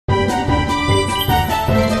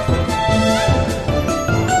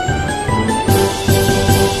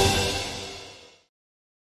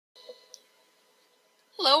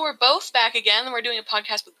we're both back again, and we're doing a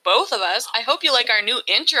podcast with both of us. I hope you like our new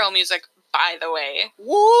intro music, by the way.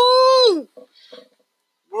 Woo!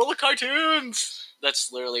 World of Cartoons!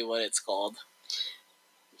 That's literally what it's called.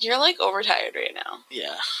 You're, like, overtired right now.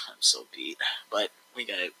 Yeah, I'm so beat. But we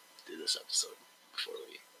gotta do this episode before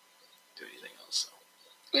we do anything else, so.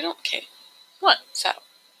 We don't care. What? So.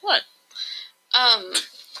 What?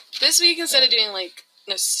 This week, instead of doing, like,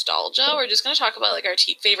 nostalgia, we're just gonna talk about, like, our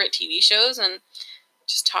favorite TV shows and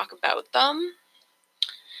just talk about them.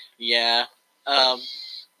 Yeah.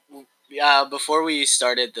 Before we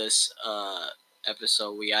started this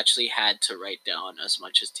episode, we actually had to write down as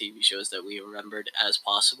much as TV shows that we remembered as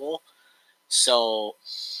possible. So,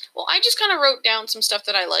 well, I just kind of wrote down some stuff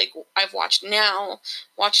that I like. I've watched now,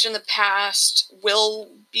 watched in the past, will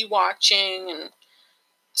be watching, and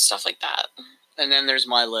stuff like that. And then there's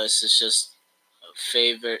my list. It's just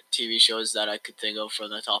favorite TV shows that I could think of from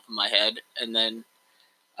the top of my head. And then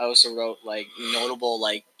I also wrote, like, notable,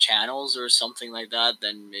 like, channels or something like that.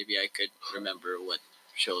 Then maybe I could remember what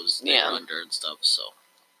shows they were under and stuff. So,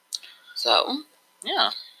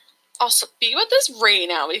 yeah. I'll speak about this right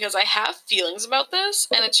now because I have feelings about this,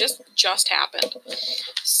 and it just happened.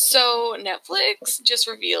 So, Netflix just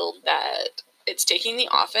revealed that it's taking The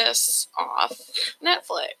Office off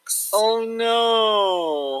Netflix. Oh,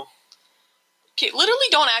 no. Okay, literally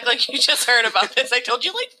don't act like you just heard about this. I told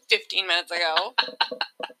you, like, 15 minutes ago.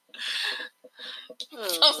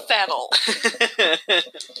 So settle.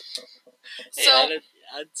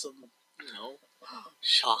 Add some,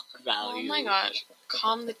 shock value. Oh my gosh.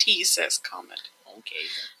 Calm the tea, sis. Calm it. Okay.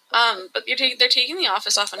 But they're taking The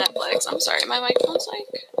Office off of Netflix. I'm sorry, my microphone's like...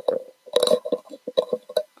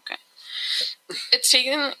 Okay. It's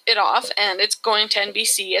taking it off, and it's going to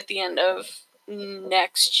NBC at the end of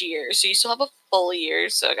next year. So you still have a full year,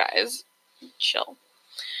 so guys, chill.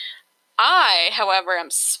 I, however, am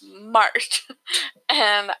smart.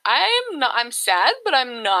 And I'm sad, but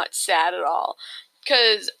I'm not sad at all.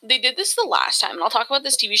 Because they did this the last time, and I'll talk about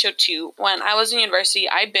this TV show too. When I was in university,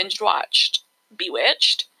 I binge watched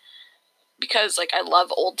Bewitched. Because, like, I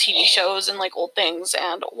love old TV shows and, like, old things.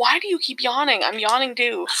 And why do you keep yawning? I'm yawning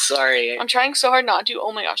too. Sorry. I'm trying so hard not to.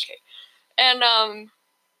 Oh my gosh, okay. And,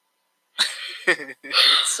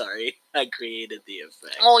 sorry, I created the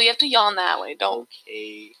effect. well, you have to yawn that way, don't.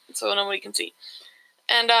 Okay. So nobody can see.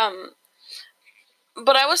 And,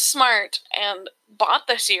 but I was smart and bought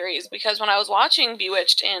the series because when I was watching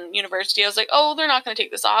Bewitched in university, I was like, oh, they're not going to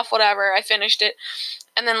take this off, whatever. I finished it.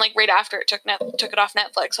 And then, like, right after it took it off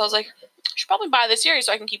Netflix, so I was like, I should probably buy the series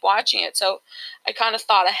so I can keep watching it. So I kind of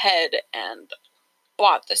thought ahead and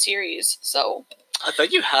bought the series, so. I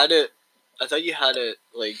thought you had it,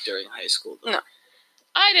 like, during high school, though. No.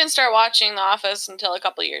 I didn't start watching The Office until a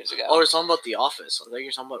couple years ago. Oh, you're talking about The Office. I thought you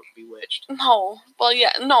were talking about Bewitched. No. Well,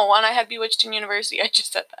 yeah. No, and I had Bewitched in university. I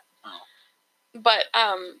just said that. Oh. But,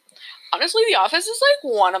 honestly, The Office is,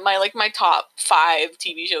 like, one of my top 5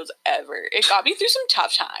 TV shows ever. It got me through some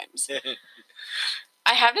tough times.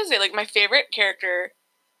 I have to say, like, my favorite character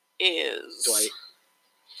is... Dwight.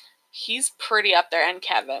 He's pretty up there, and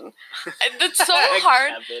Kevin. It's so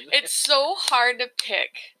hard. Kevin. It's so hard to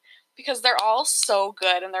pick. Because they're all so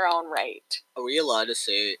good in their own right. Are we allowed to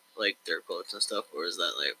say, like, their quotes and stuff, or is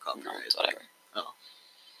that, like, copyright? No, it's whatever. Oh.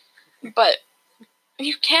 But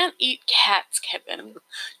you can't eat cats, Kevin.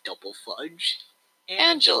 Double fudge.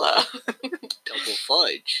 Angela. Double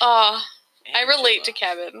fudge. I relate to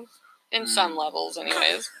Kevin. In some levels,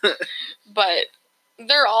 anyways. But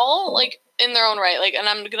they're all, like, in their own right. Like, and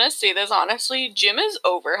I'm gonna say this honestly, Jim is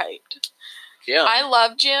overhyped. Yeah. I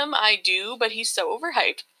love Jim, I do, but he's so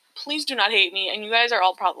overhyped. Please do not hate me, and you guys are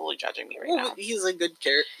all probably judging me right now. He's a good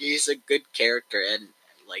character and,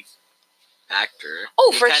 like, actor.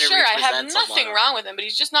 Oh, for sure. I have nothing wrong with him, but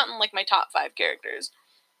he's just not in, like, my top 5 characters.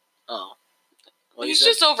 Oh. Well, he's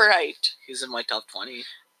just overhyped. He's in my top 20.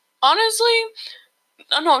 Honestly,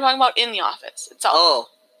 no, I'm talking about in The Office itself. Oh.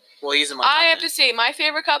 Well, he's in my top 10. I have to say, my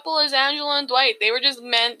favorite couple is Angela and Dwight. They were just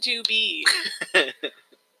meant to be.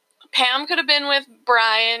 Pam could have been with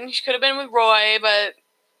Brian. She could have been with Roy, but...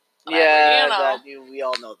 whatever, yeah, we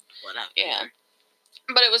all know what happened. Yeah.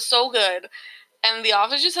 But it was so good. And The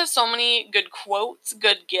Office just has so many good quotes,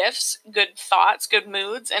 good gifs, good thoughts, good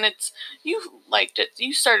moods, and you liked it.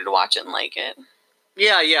 You started to watch it and like it.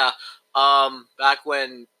 Yeah. Back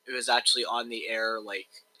when it was actually on the air, like,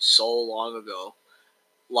 so long ago,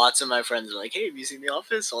 lots of my friends were like, hey, have you seen The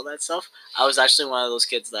Office? All that stuff. I was actually one of those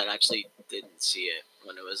kids that actually didn't see it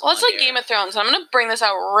when it was on it's like air. Game of Thrones. I'm going to bring this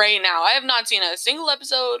out right now. I have not seen a single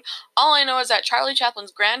episode. All I know is that Charlie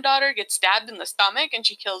Chaplin's granddaughter gets stabbed in the stomach and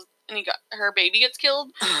she kills and her baby gets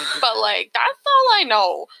killed. But like that's all I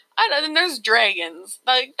know. And there's dragons.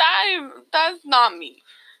 Like that's not me.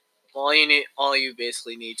 All you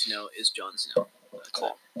basically need to know is Jon Snow. That's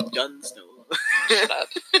Cool. it. Jon Snow. Shut up.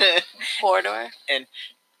 Hodor. And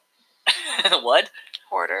what?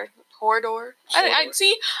 Hodor. I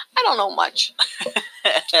see. I don't know much.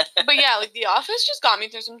 But yeah, like The Office just got me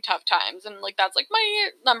through some tough times, and like that's like my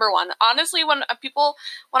number one. Honestly, when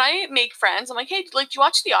I make friends, I'm like, hey, like, do you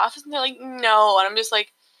watch The Office? And they're like, no, and I'm just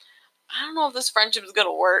like, I don't know if this friendship is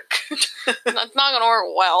gonna work. It's not gonna work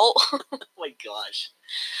well. Oh my gosh.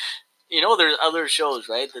 You know, there's other shows,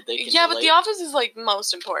 right, that they can Yeah, relate. but The Office is like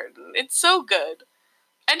most important. It's so good.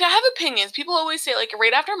 And to have opinions, people always say, like,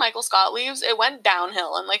 right after Michael Scott leaves, it went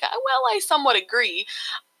downhill. And, like, well, I somewhat agree.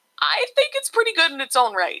 I think it's pretty good in its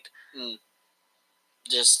own right.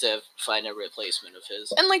 Just to find a replacement of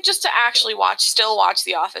his. And, like, just to actually still watch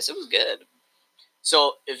The Office, it was good.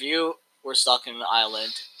 So, if you were stuck in an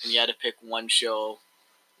island and you had to pick one show,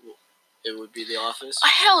 it would be The Office?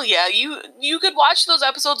 Hell yeah. You could watch those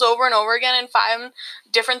episodes over and over again and find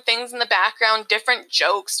different things in the background, different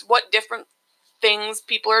jokes, what different things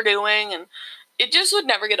people are doing, and it just would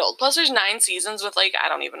never get old. Plus, there's 9 seasons with, like, I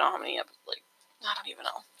don't even know how many episodes. Like, I don't even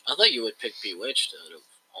know. I thought you would pick Bewitched out of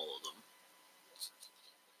all of them.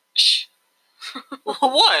 Shh.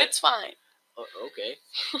 What? It's fine. Okay.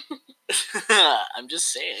 I'm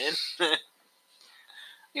just saying.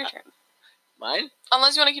 Your turn. Mine?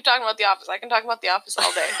 Unless you want to keep talking about The Office. I can talk about The Office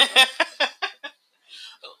all day.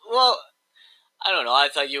 Well, I don't know. I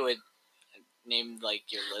thought you would name, like,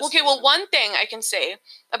 your list. Okay, well, one thing I can say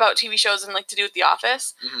about TV shows and, like, to do with The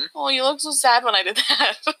Office. Mm-hmm. Oh, you look so sad when I did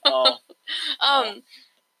that.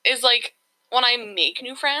 Is, like, when I make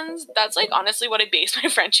new friends, that's, like, honestly what I base my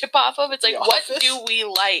friendship off of. It's like, what do we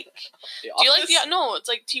like? Do you like no, it's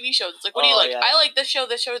like TV shows. It's like, what do you like? Yeah. I like this show,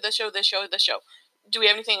 this show, this show, this show, this show. Do we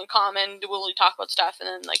have anything in common? Will we talk about stuff? And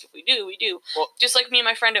then, like, if we do, we do. Well, just like me and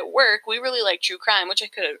my friend at work, we really like true crime, which I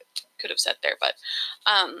could have said there, but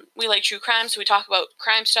we like true crime, so we talk about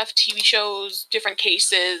crime stuff, TV shows, different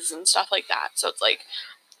cases, and stuff like that. So it's like,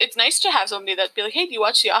 it's nice to have somebody that'd be like, hey, do you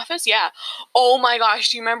watch The Office? Yeah. Oh my gosh,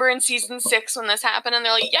 do you remember in season 6 when this happened? And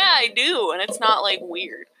they're like, yeah, I do. And it's not, like,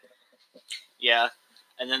 weird. Yeah.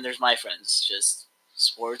 And then there's my friends, just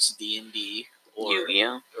sports, D&D, or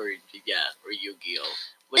Yu-Gi-Oh. Or Yu-Gi-Oh.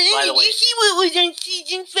 Which, by the way, you see what was on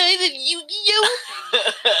season 5 of Yu-Gi-Oh?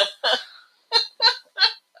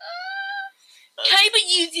 Kaiba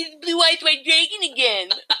uses Blue-Eyes White Dragon again.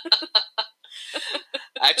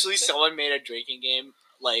 Actually, someone made a drinking game,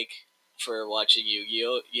 like, for watching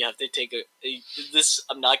Yu-Gi-Oh. You have to take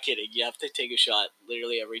I'm not kidding, you have to take a shot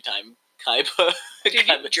literally every time Kaiba... Dude,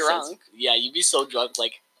 you're drunk. Yeah, you'd be so drunk,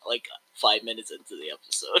 like 5 minutes into the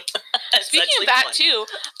episode. Speaking of that, fun. Too,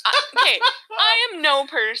 okay, I am no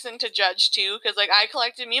person to judge, too, because, like,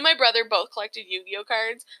 me and my brother both collected Yu-Gi-Oh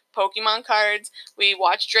cards, Pokemon cards, we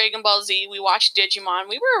watched Dragon Ball Z, we watched Digimon,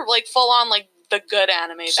 we were, like, full on, like, the good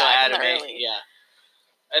anime back in the early. Yeah.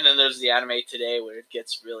 And then there's the anime today where it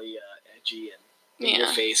gets really edgy and in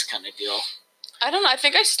your face kind of deal. I don't know, I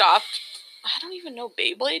think I stopped, I don't even know,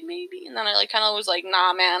 Beyblade, maybe? And then I, like, kind of was like,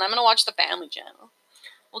 nah, man, I'm gonna watch the Family Channel.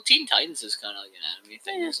 Well, Teen Titans is kind of like an anime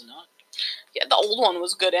thing, is it not? Yeah, the old one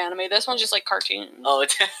was good anime. This one's just like cartoons. Oh,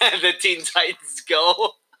 the Teen Titans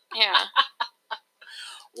Go. Yeah.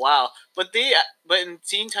 Wow, but in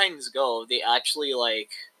Teen Titans Go, they actually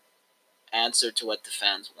like answered to what the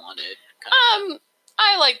fans wanted. Kind of.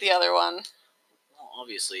 I like the other one. Well,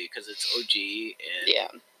 obviously, because it's OG and yeah,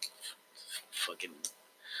 fucking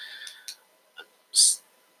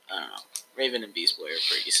I don't know. Raven and Beast Boy are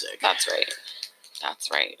pretty sick. That's right.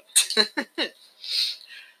 That's right.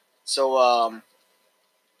 So,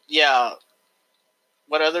 yeah.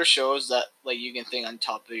 What other shows that, like, you can think on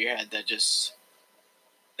top of your head that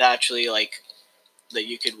actually, like, that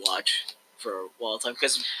you could watch for a while time?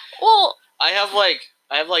 Because, well, I have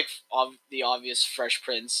the obvious Fresh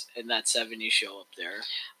Prince and that 70s show up there.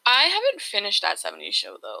 I haven't finished that 70s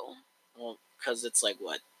show, though. Well, because it's, like,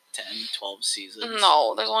 what, 10, 12 seasons?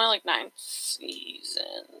 No, there's only, like, 9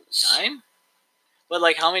 seasons. 9? But,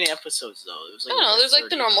 like, how many episodes, though? It was like, I don't know. There's, like,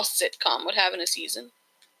 the normal sitcom would have in a season.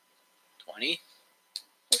 20?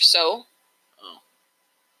 Or so. Oh.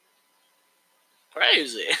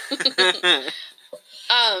 Crazy.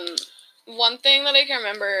 One thing that I can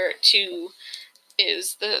remember, too,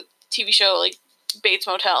 is the TV show, like, Bates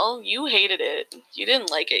Motel. You hated it. You didn't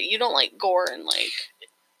like it. You don't like gore and, like...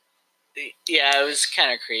 Yeah, it was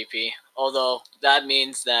kind of creepy. Although, that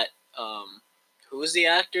means that, who was the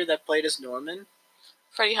actor that played as Norman?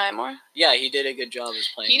 Freddie Highmore. Yeah, he did a good job as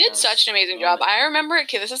playing. He did such an amazing job. I remember,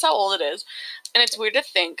 okay, this is how old it is, and it's weird to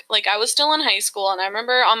think. Like, I was still in high school, and I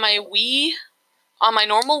remember on my Wii, on my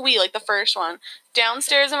normal Wii, like the first one,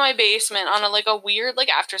 downstairs in my basement on a weird, like,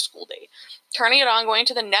 after-school day, turning it on, going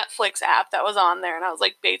to the Netflix app that was on there, and I was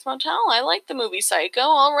like, Bates Motel, I like the movie Psycho,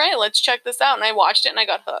 all right, let's check this out, and I watched it, and I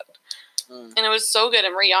got hooked. And it was so good,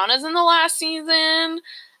 and Rihanna's in the last season.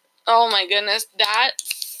 Oh my goodness, that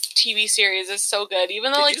TV series is so good.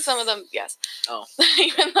 Even though some of them, yes. Oh.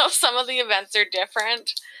 Even though some of the events are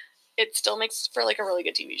different, it still makes for like a really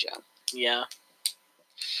good TV show. Yeah.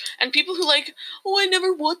 And people who I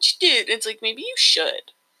never watched it. It's like, maybe you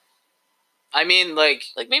should. I mean, like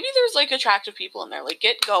maybe there's like attractive people in there. Like,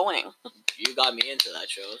 get going. You got me into that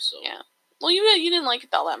show, so. Yeah. Well, you didn't like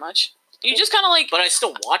it all that much. You just kind of like... But I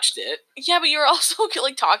still watched it. Yeah, but you're also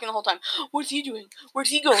like talking the whole time. What's he doing? Where's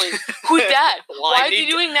he going? Who's that? Why is he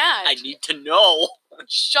doing that? I need to know.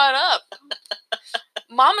 Shut up.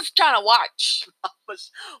 Mama's trying to watch.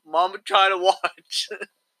 Mama trying to watch.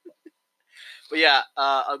 But yeah,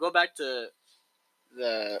 I'll go back to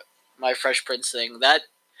my Fresh Prince thing. That,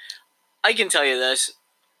 I can tell you this.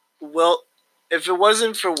 If it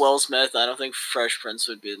wasn't for Will Smith, I don't think Fresh Prince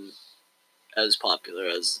would have been as popular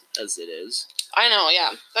as it is. I know,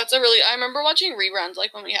 yeah. I remember watching reruns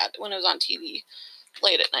like when it was on TV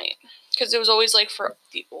late at night, because it was always like for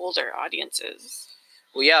the older audiences.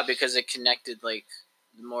 Well, yeah, because it connected like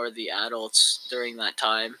more of the adults during that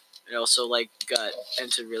time. It also like got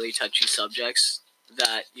into really touchy subjects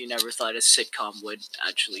that you never thought a sitcom would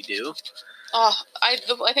actually do. Oh, I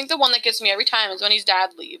think the one that gets me every time is when his dad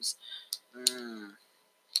leaves.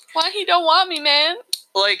 Why he don't want me, man?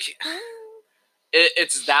 Like.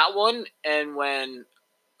 It's that one, and when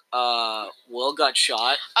Will got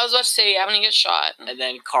shot. I was about to say, yeah, when he gets shot. And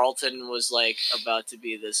then Carlton was, like, about to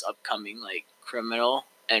be this upcoming, like, criminal,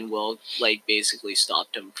 and Will, like, basically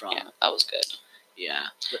stopped him from... Yeah, that was good. Yeah.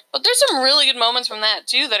 But there's some really good moments from that,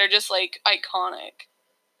 too, that are just, like, iconic.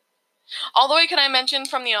 Although, can I mention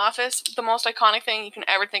from The Office, the most iconic thing you can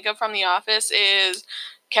ever think of from The Office is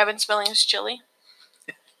Kevin spilling his chili.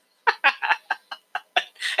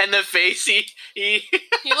 And the face he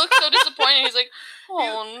looked so disappointed. He's like,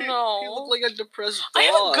 oh no. He looked like a depressed dog. I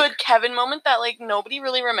have a good Kevin moment that like nobody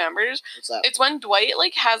really remembers. What's that? It's when Dwight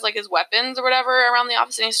like has like his weapons or whatever around the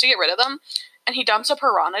office and he has to get rid of them, and he dumps a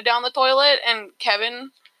piranha down the toilet, and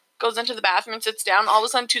Kevin goes into the bathroom and sits down. All of a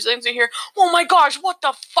sudden 2 seconds you hear, oh my gosh, what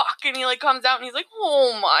the fuck? And he like comes out and he's like,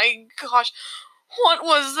 oh my gosh, what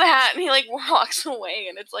was that? And he like walks away,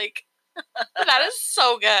 and it's like, that is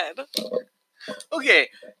so good. Okay,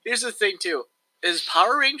 here's the thing too. Is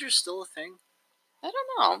Power Rangers still a thing? I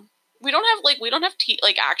don't know. We don't have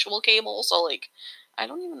actual cable, so like I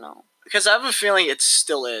don't even know. Because I have a feeling it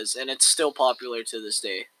still is, and it's still popular to this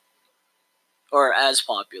day. Or as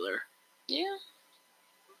popular. Yeah.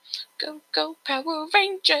 Go Power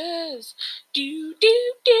Rangers. Do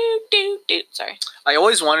do do do do. Sorry. I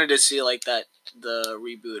always wanted to see like the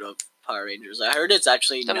reboot of Power Rangers. I heard it's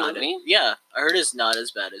actually the movie? Yeah, I heard it's not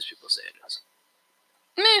as bad as people say it is.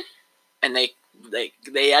 Meh. And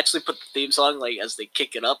they actually put the theme song like as they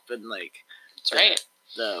kick it up and like. That's right.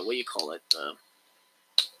 The what do you call it?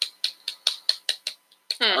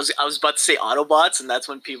 I was about to say Autobots, and that's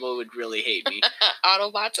when people would really hate me.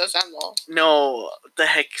 Autobots assemble. No, the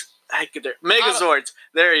heck there. Megazords.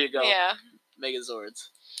 There you go. Yeah. Megazords.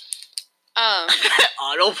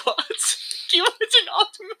 Autobots. Can you imagine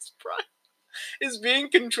Optimus Prime is being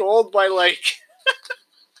controlled by like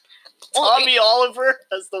Tommy Oliver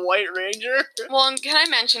as the White Ranger? Well, and can I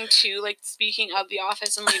mention too, like speaking of The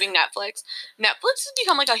Office and leaving Netflix has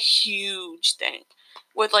become like a huge thing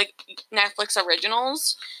with like Netflix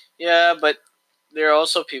originals. Yeah, but there are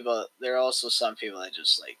also some people that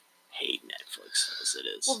just like hate Netflix as it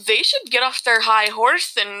is. Well, they should get off their high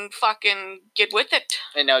horse and fucking get with it.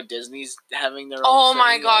 And now Disney's having their own Oh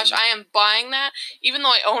my gosh, I am buying that. Even though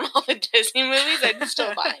I own all the Disney movies, I'm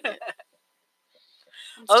still buying it.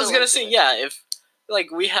 I was gonna say, yeah, if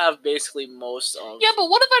like we have basically most of. Yeah, but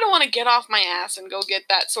what if I don't want to get off my ass and go get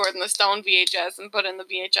that Sword in the Stone VHS and put in the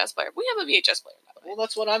VHS player? We have a VHS player now. Well,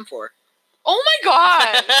 that's what I'm for. Oh my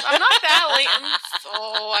god, I'm not that latent.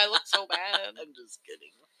 Oh, I look so bad. I'm just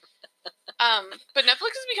kidding. But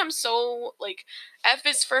Netflix has become so like F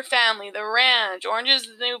is for Family, The Ranch, Orange is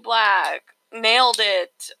the New Black, Nailed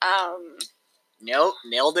It.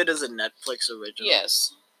 Nailed It is a Netflix original.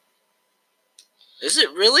 Yes. Is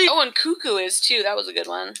it really? Oh, and Cuckoo is too. That was a good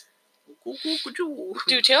one.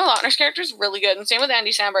 Dude, Taylor Lautner's character is really good, and same with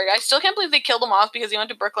Andy Samberg. I still can't believe they killed him off because he went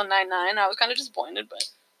to Brooklyn Nine-Nine. I was kind of disappointed, but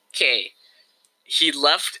okay, he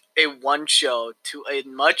left a one show to a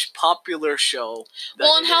much popular show.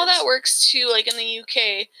 Well, and how that works too, like in the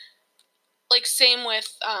UK, like same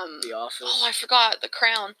with The Office. Oh, I forgot The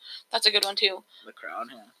Crown. That's a good one too. The Crown,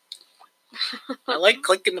 yeah. I like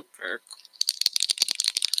clicking the perk.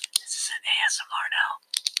 This is an ASMR now.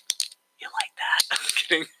 You like that? I'm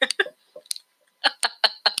kidding.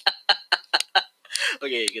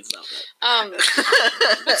 Okay, you can stop that.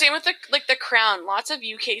 But same with the Crown. Lots of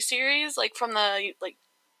UK series, like from the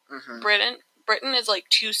Britain is like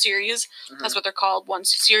 2 series. Mm-hmm. That's what they're called.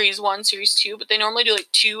 Series 1, series 2. But they normally do like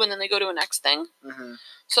 2, and then they go to a next thing. Mm-hmm.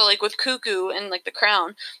 So like with Cuckoo and like the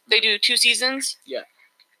Crown, they do 2 seasons. Yeah.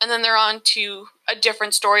 And then they're on to a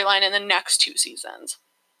different storyline in the next 2 seasons.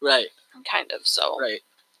 Right. Kind of. So. Right.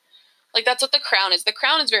 Like that's what The Crown is. The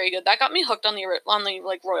Crown is very good. That got me hooked on the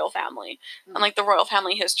like royal family and like the royal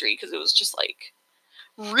family history because it was just like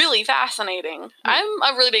really fascinating. I'm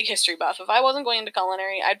a really big history buff. If I wasn't going into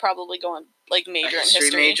culinary, I'd probably go and like major in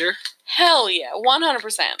history. Major? Hell yeah, 100%.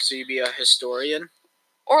 So you'd be a historian?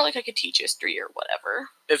 Or like I could teach history or whatever.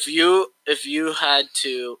 If you had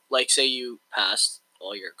to, like, say you passed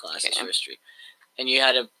all your classes for history, and you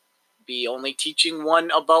had to be only teaching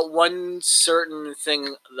about one certain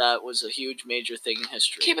thing that was a huge major thing in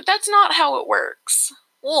history. Okay, but that's not how it works.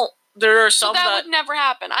 Well, there are some that would never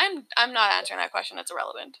happen. I'm not answering that question. It's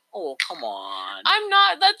irrelevant. Oh, come on. I'm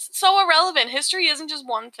not. That's so irrelevant. History isn't just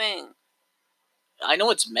one thing. I know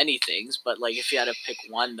it's many things, but like if you had to pick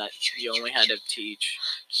one that you only had to teach.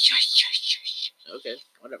 Okay,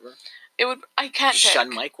 whatever. I can't pick. Shun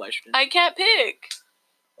my question. I can't pick.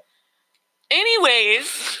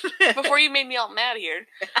 Anyways, before you made me all mad here.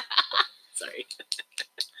 Sorry.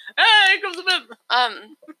 Hey, here comes the bib.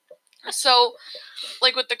 So,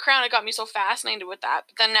 like with The Crown, it got me so fascinated with that.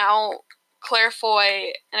 But then now Claire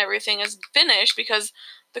Foy and everything is finished because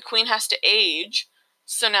the Queen has to age.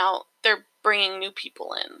 So now they're bringing new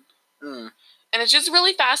people in. Mm. And it's just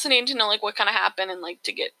really fascinating to know like what kind of happened and like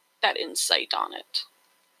to get that insight on it.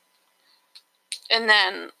 And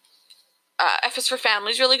then F is for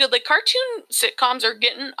Family is really good. Like cartoon sitcoms are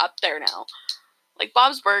getting up there now. Like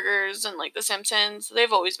Bob's Burgers and like The Simpsons,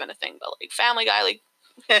 they've always been a thing. But like Family Guy, like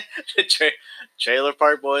the Trailer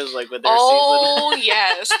Park Boys, like with their season. Oh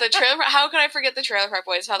yes, the Trailer. How could I forget the Trailer Park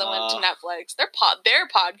Boys? How they went to Netflix. Their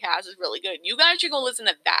podcast is really good. You guys should go listen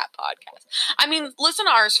to that podcast. I mean, listen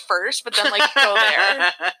to ours first, but then like go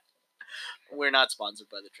there. We're not sponsored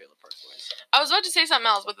by the Trailer Park Boys. I was about to say something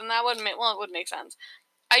else, but then that wouldn't make it would make sense.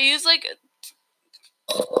 I use like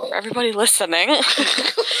for everybody listening,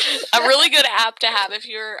 a really good app to have if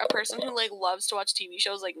you're a person who like loves to watch TV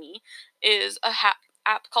shows like me is a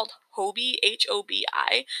app called Hobi, Hobi.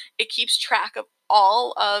 It keeps track of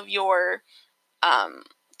all of your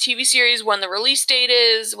TV series, when the release date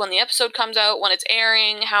is, when the episode comes out, when it's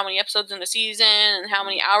airing, how many episodes in the season, and how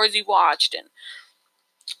many hours you've watched. And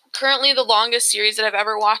currently the longest series that I've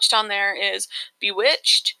ever watched on there is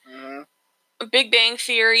Bewitched, Big Bang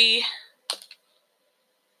Theory.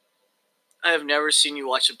 I have never seen you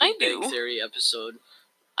watch a Big Bang Theory episode.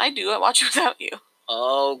 I do. I watch it without you.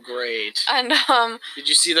 Oh, great! And did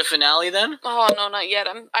you see the finale then? Oh no, not yet.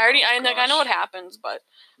 I know what happens, but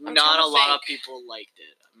not a lot of people liked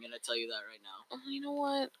it. I'm gonna tell you that right now. You know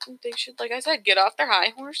what? They should, like I said, get off their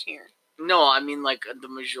high horse here. No, I mean like the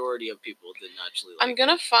majority of people didn't actually like it. I'm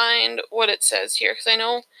gonna find what it says here because I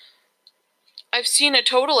know I've seen a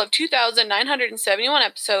total of 2,971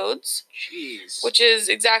 episodes. Jeez. Which is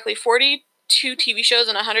exactly 42 TV shows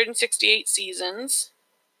and 168 seasons.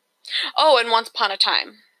 Oh, and Once Upon a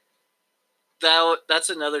Time. That's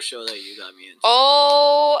another show that you got me into.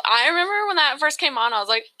 Oh, I remember when that first came on, I was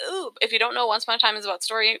like, ooh. If you don't know, Once Upon a Time is about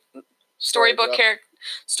storybook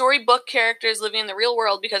characters living in the real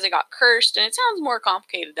world because they got cursed, and it sounds more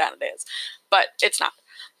complicated than it is, but it's not.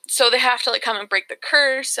 So they have to like come and break the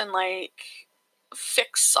curse and like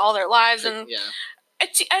fix all their lives, and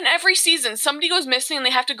and every season somebody goes missing and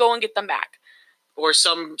they have to go and get them back. Or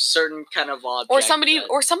some certain kind of object.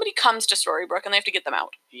 Or somebody comes to Storybrooke and they have to get them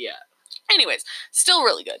out. Yeah. Anyways, still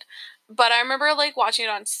really good. But I remember like watching it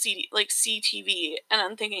on CTV, and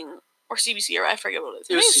I'm thinking, or CBC, or I forget what it is.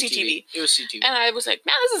 It was CTV. It was CTV. And I was like,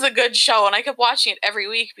 man, this is a good show. And I kept watching it every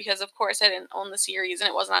week because, of course, I didn't own the series and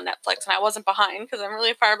it wasn't on Netflix, and I wasn't behind because I'm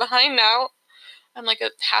really far behind now. I'm like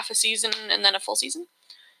a half a season and then a full season.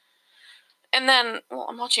 And then, well,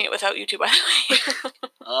 I'm watching it without you two, by the way.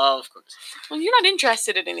 Oh, of course. Well, you're not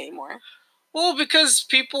interested in it anymore. Well, because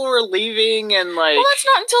people were leaving and like... Well, that's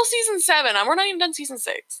not until season 7. We're not even done season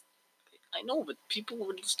 6. I know, but people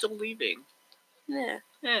were still leaving. Yeah.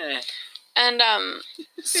 Yeah. And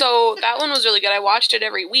so that one was really good. I watched it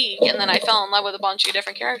every week, and then I fell in love with a bunch of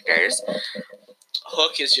different characters.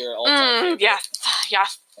 Hook is your all-time favorite.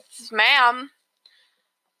 Yes, ma'am.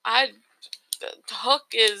 Hook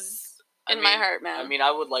is in my heart, man. I mean,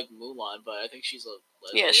 I would like Mulan, but I think she's a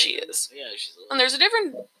lesbian. Yeah, she is. Yeah, she's a lesbian. And there's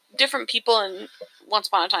different people in Once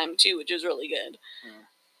Upon a Time too, which is really good.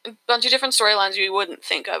 A bunch of different storylines you wouldn't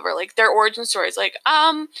think of, or like their origin stories. Like,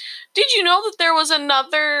 did you know that there was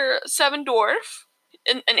another 7 dwarf,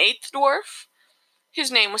 an 8th dwarf?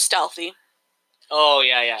 His name was Stealthy. Oh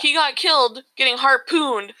yeah. He got killed getting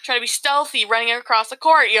harpooned, trying to be stealthy, running across a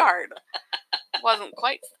courtyard. Wasn't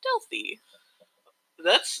quite stealthy.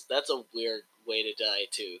 That's a weird way to die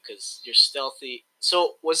too, because you're stealthy.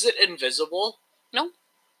 So was it invisible? No.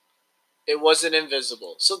 It wasn't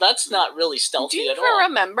invisible. So that's not really stealthy at all. Do you ever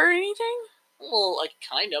remember anything? Well, like,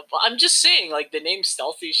 kind of. But I'm just saying, like, the name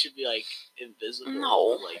stealthy should be, like, invisible.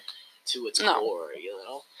 No. Like, to its core, you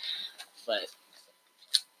know? But...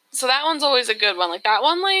 So that one's always a good one. Like, that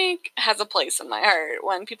one, like, has a place in my heart.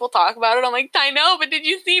 When people talk about it, I'm like, I know, but did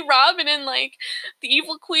you see Robin and, like, the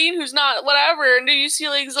evil queen who's not whatever? And did you see,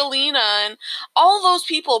 like, Zelina? And all those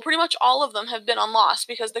people, pretty much all of them have been on Lost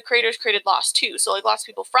because the creators created Lost, too. So, like, lots of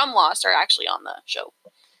people from Lost are actually on the show.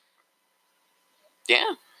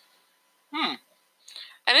 Yeah. And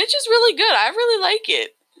it's just really good. I really like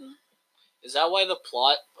it. Is that why the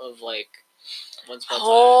plot of, like, Once Upon a Time...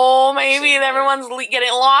 Oh, maybe everyone's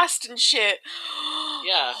getting lost and shit.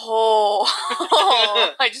 Yeah. Oh.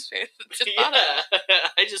 I just thought of it.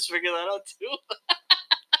 I just figured that out, too.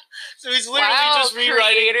 So he's literally just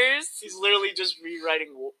rewriting... He's literally just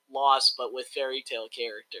rewriting Lost, but with fairy tale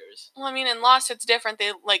characters. Well, I mean, in Lost, it's different.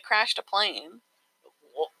 They, like, crashed a plane.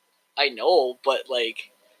 Well, I know, but,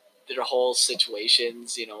 like, their whole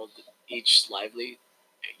situations, you know, each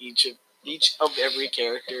of every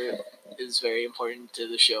character is very important to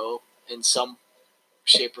the show in some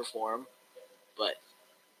shape or form, but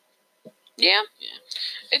yeah,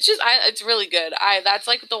 it's just it's really good. That's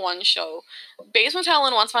like the one show. Bates Motel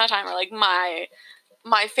and Once Upon a Time are like my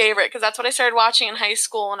favorite because that's what I started watching in high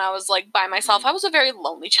school when I was like by myself. I was a very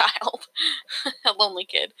lonely child, a lonely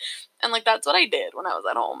kid, and like that's what I did when I was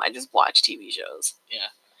at home. I just watched TV shows. Yeah.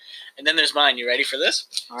 And then there's mine. You ready for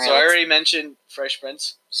this? All right, so I already mentioned Fresh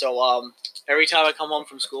Prince. So every time I come home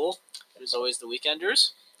from school, there's always The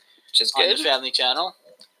Weekenders, which is good, on the Family Channel.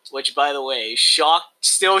 Which, by the way,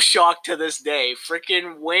 still shocked to this day.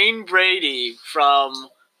 Freaking Wayne Brady from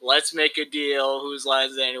Let's Make a Deal, Whose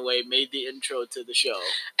Lines Anyway, made the intro to the show.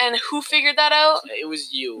 And who figured that out? It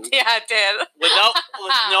was you. Yeah, it did.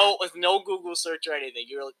 with no Google search or anything.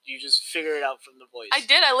 You just figure it out from the voice. I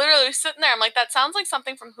did. I literally was sitting there. I'm like, that sounds like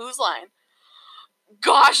something from Whose Line.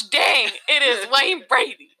 Gosh dang, it is Wayne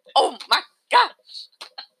Brady. Oh my gosh.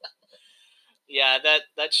 Yeah,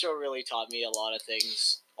 that show really taught me a lot of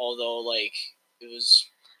things. Although, like, it was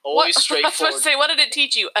always straightforward. I was supposed to say, what did it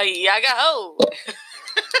teach you? A yaga-ho.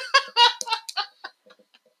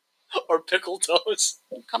 Or pickle toes.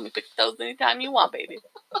 Call me pickle toes anytime you want, baby.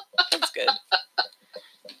 That's good.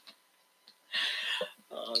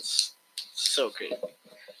 Oh, it's so crazy.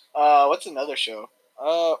 What's another show?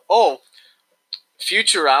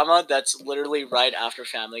 Futurama, that's literally right after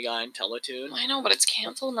Family Guy and Teletoon. I know, but it's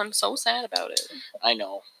canceled and I'm so sad about it. I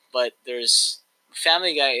know, but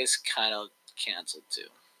Family Guy is kind of canceled too.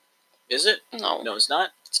 Is it? No. No, it's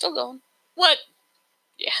not? It's still going. What?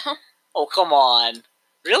 Yeah. Oh, come on.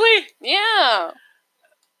 Really? Yeah.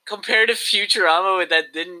 Compared to Futurama,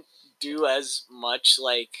 that didn't do as much,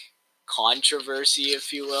 like, controversy,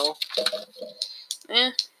 if you will.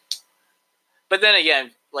 But then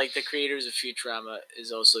again, like, the creators of Futurama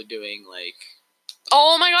is also doing, like...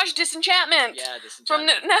 Oh my gosh, Disenchantment! Yeah,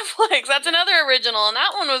 Disenchantment. From Netflix. That's another original, and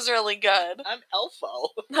that one was really good. I'm Elfo.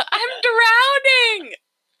 I'm drowning!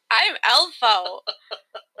 I'm Elfo.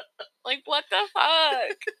 Like, what the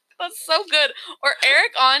fuck? That's so good. Or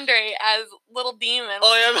Eric Andre as Little Demon.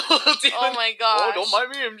 Oh, yeah, Little Demon. Oh my gosh. Oh, don't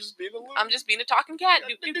mind me, I'm just being a talking cat.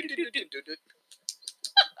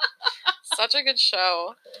 Such a good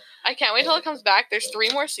show. I can't wait till it comes back. There's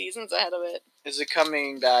 3 more seasons ahead of it. Is it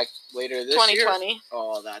coming back later this 2020. year?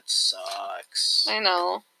 Oh, that sucks. I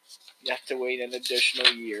know. You have to wait an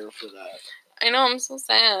additional year for that. I know, I'm so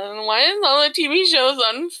sad. Why is all the TV shows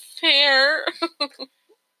unfair?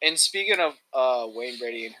 And speaking of Wayne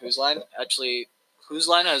Brady and Whose Line, actually, Whose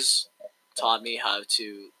Line has taught me how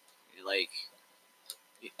to, like,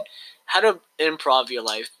 how to improv your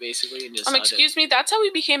life, basically. And just excuse me, that's how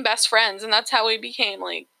we became best friends, and that's how we became,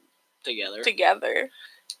 like... Together.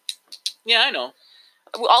 Yeah, I know.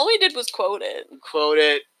 All we did was quote it. Quote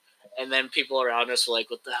it, And then people around us were like,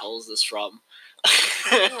 "What the hell is this from?"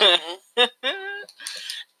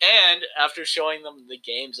 And after showing them the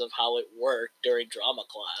games of how it worked during drama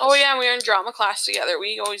class. Oh yeah, we were in drama class together.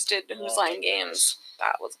 We always did Whose Line games.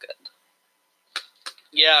 That was good.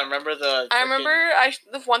 Yeah, I remember the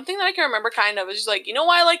one thing that I can remember kind of is just like, you know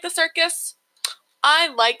why I like the circus? I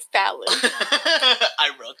like salad. I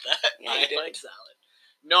wrote that. Yeah, I you did. like salad.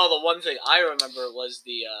 No, the one thing I remember was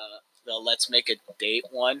the Let's Make a Date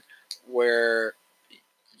one, where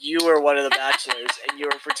you were one of the bachelors and you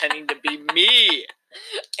were pretending to be me.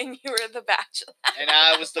 And you were the bachelor. And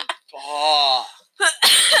I was the... Oh.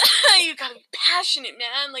 You gotta be passionate,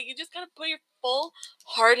 man. Like, you just gotta put your full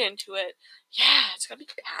heart into it. Yeah, it's gotta be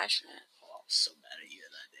passionate. Oh, I was so mad at you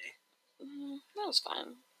that day. That was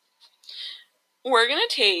fun. We're gonna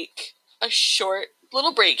take a short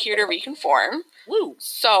little break here to reconform. Woo!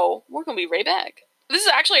 So, we're gonna be right back. This is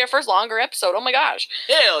actually our first longer episode. Oh my gosh.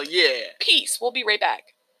 Hell yeah! Peace. We'll be right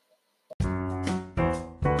back.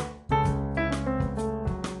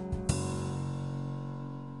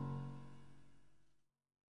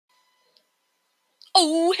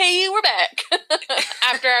 Oh, hey, we're back.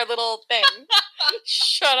 After our little thing.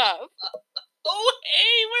 Shut up. Oh,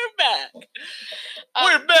 hey, we're back.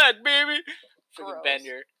 We're back, baby. Gross.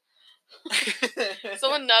 Bender.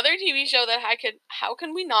 So another TV show that how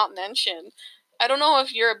can we not mention? I don't know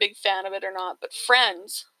if you're a big fan of it or not, but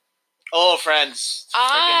Friends. Oh, Friends.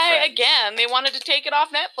 Again, they wanted to take it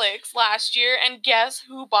off Netflix last year, and guess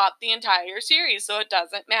who bought the entire series, so it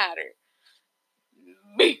doesn't matter.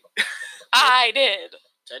 Me. I did.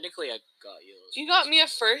 Technically, I got you those. You got me a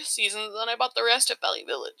first season, then I bought the rest at Belly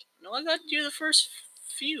Village. No, I got you the first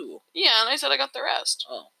few. Yeah, and I said I got the rest.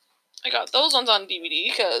 Oh. I got those ones on DVD,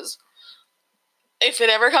 because if it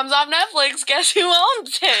ever comes off Netflix, guess who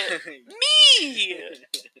owns it? Me!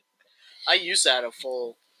 I used to have a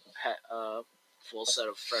full set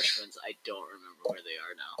of Freshmen. I don't remember where they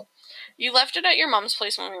are now. You left it at your mom's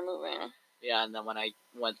place when we were moving. Yeah, and then when I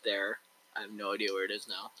went there, I have no idea where it is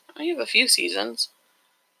now. Oh, you have a few seasons.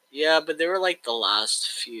 Yeah, but they were like the last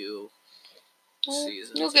few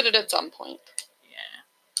seasons. You'll get it at some point. Yeah.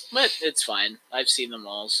 But it's fine. I've seen them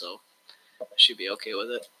all, so I should be okay with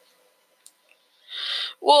it.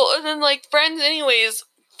 Well, and then, like, Friends, anyways.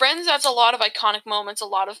 Friends, that's a lot of iconic moments, a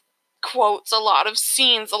lot of quotes, a lot of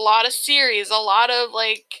scenes, a lot of series, a lot of,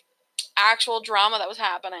 like, actual drama that was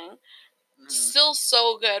happening. Still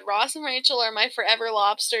so good. Ross and Rachel are my forever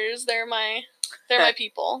lobsters. They're my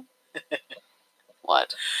people.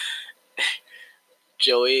 What?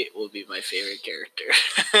 Joey will be my favorite character.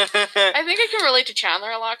 I think I can relate to Chandler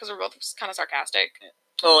a lot because we're both kind of sarcastic.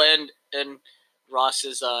 Oh, and Ross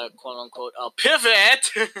is quote unquote a pivot.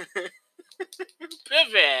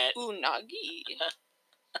 Pivot. Unagi.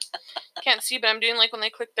 Can't see, but I'm doing like when they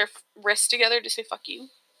click their wrists together to say "fuck you."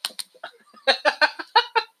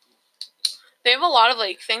 They have a lot of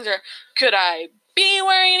like things. Or could I be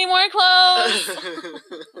wearing any more clothes?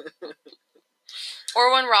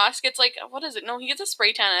 Or when Ross gets like, what is it? No, he gets a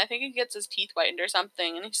spray tan. And I think he gets his teeth whitened or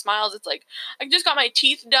something, and he smiles. It's like, I just got my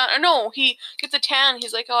teeth done. Or no, he gets a tan.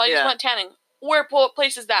 He's like, oh, I just want tanning. What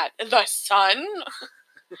place is that? The sun.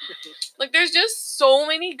 Like, there's just so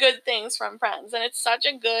many good things from Friends, and it's such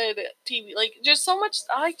a good TV. Like, just so much.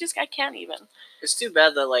 I can't even. It's too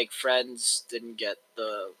bad that like Friends didn't get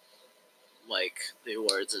the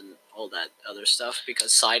awards and all that other stuff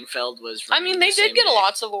because Seinfeld was. I mean, they did get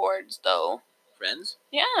lots of awards though. Friends?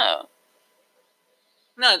 Yeah.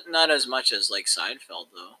 Not as much as like Seinfeld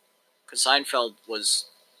though, because Seinfeld was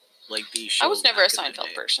like the show. I was never a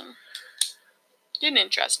Seinfeld person. Didn't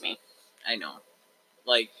interest me. I know.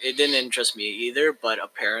 Like, it didn't interest me either, but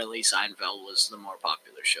apparently Seinfeld was the more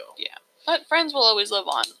popular show. Yeah. But Friends will always live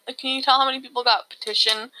on. Like, can you tell how many people got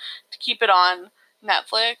petitioned to keep it on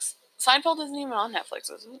Netflix? Seinfeld isn't even on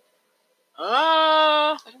Netflix, is it?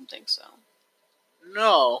 I don't think so.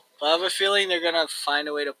 No. But I have a feeling they're gonna find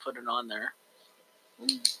a way to put it on there.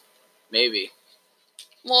 Maybe.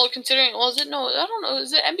 Well, considering... Well, is it... No, I don't know.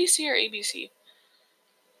 Is it NBC or ABC?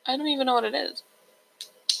 I don't even know what it is.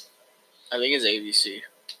 I think it's ABC.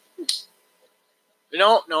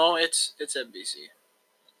 No, it's NBC.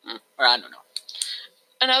 Or I don't know.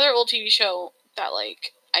 Another old TV show that,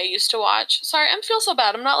 like, I used to watch. Sorry, I feel so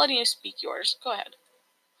bad. I'm not letting you speak yours. Go ahead.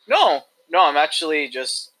 No, I'm actually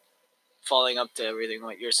just following up to everything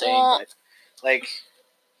what you're saying. Well, but, like,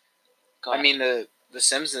 I mean, the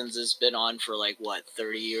Simpsons has been on for, like, what,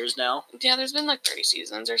 30 years now? Yeah, there's been, like, 30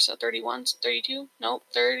 seasons or so. 31? 32? No,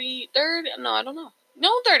 30? No, I don't know.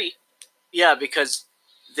 No, 30. Yeah, because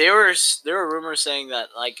there were rumors saying that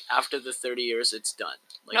like after the 30 years it's done.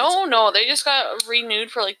 Like, no, they just got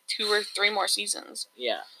renewed for like 2 or 3 more seasons.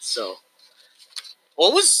 Yeah. So,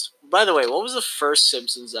 by the way, what was the first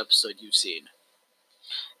Simpsons episode you've seen?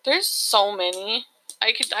 There's so many.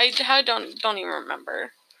 I don't even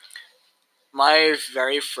remember. My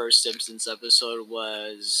very first Simpsons episode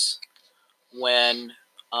was when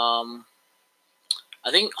I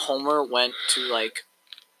think Homer went to like,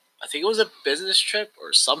 I think it was a business trip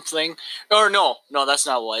or something. Or no, that's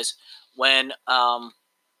not what it was. When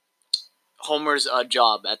Homer's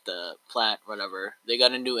job at the plant, whatever, they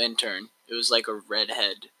got a new intern. It was like a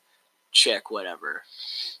redhead chick, whatever,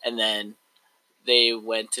 and then they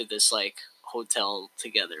went to this like hotel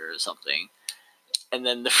together or something, and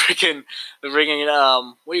then the freaking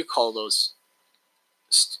what do you call those?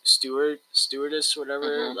 Stewardess,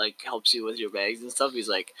 whatever, like helps you with your bags and stuff. He's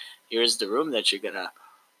like, here's the room that you're gonna.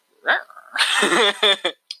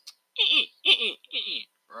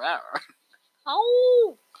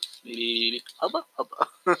 Oh, hubba hubba.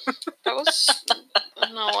 That was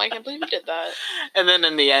no, I can't believe you did that. And then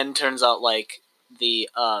in the end, turns out like the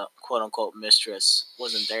quote unquote mistress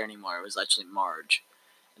wasn't there anymore. It was actually Marge,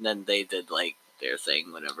 and then they did like their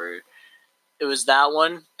thing, whatever. It was that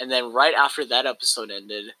one, and then right after that episode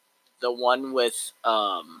ended, the one with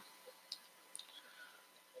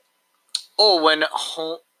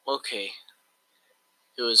okay,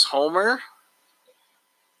 it was Homer,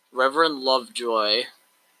 Reverend Lovejoy,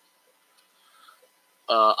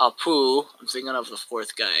 Apu. I'm thinking of the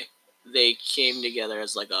fourth guy. They came together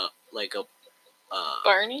as like a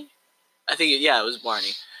Barney? I think it was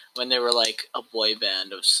Barney, when they were like a boy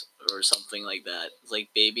band or something like that. Like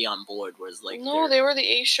Baby on Board was like no, they were the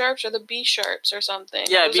A Sharps or the B Sharps or something.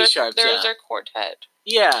 Yeah, B Sharps. There was their quartet.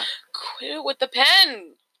 Yeah. Quit with the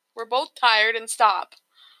pen. We're both tired and stop.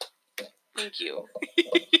 Thank you.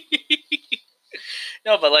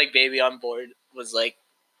 No, but like Baby on Board was like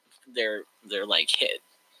their like hit,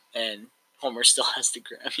 and Homer still has the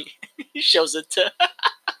Grammy. He shows it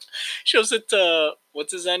to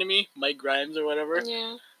what's his enemy, Mike Grimes or whatever.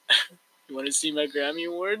 Yeah. You want to see my Grammy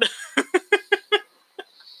award?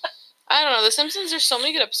 I don't know. The Simpsons. There's so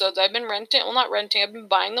many good episodes. I've been renting. Well, not renting. I've been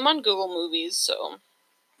buying them on Google Movies. So.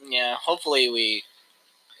 Yeah. Hopefully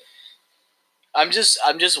I'm just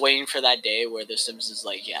waiting for that day where the Simpsons is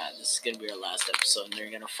like, yeah, this is gonna be our last episode, and they're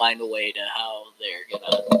gonna find a way to how they're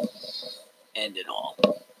gonna end it all.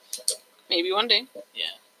 Maybe one day.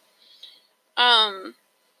 Yeah.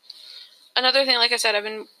 Another thing, like I said, I've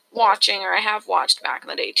been watching, or I have watched back in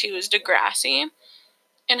the day too, is Degrassi.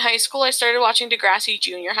 In high school, I started watching Degrassi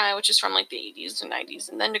Junior High, which is from like the 80s and 90s,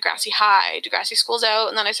 and then Degrassi High. Degrassi School's out,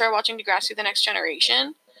 and then I started watching Degrassi The Next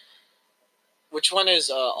Generation. Which one is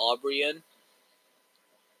Aubrey in?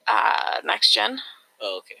 Next Gen.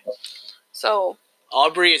 Oh, okay. So.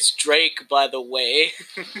 Aubrey is Drake, by the way.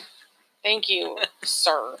 Thank you,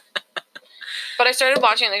 sir. But I started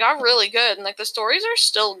watching and they got really good, and like the stories are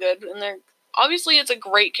still good, and they're obviously it's a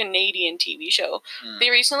great Canadian TV show. They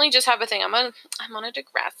recently just have a thing. I'm on a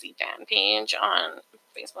Degrassi fan page on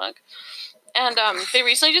Facebook, and they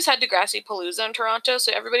recently just had Degrassi Palooza in Toronto.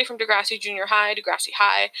 So everybody from Degrassi Junior High, Degrassi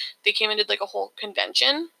High, they came and did like a whole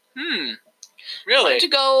convention. Really? Wanted to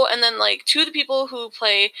go, and then like 2 of the people who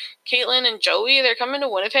play Caitlin and Joey, they're coming to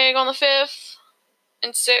Winnipeg on the 5th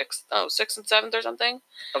and 6th. Oh, 6th and 7th or something.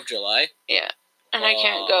 Of July? Yeah. And I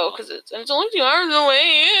can't go because it's only 2 hours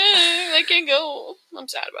away. I can't go. I'm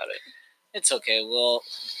sad about it. It's okay. Well,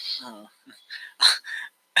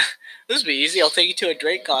 this will be easy. I'll take you to a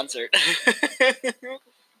Drake concert.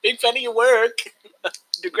 Big fan of your work,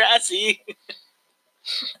 Degrassi.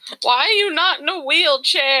 Why are you not in a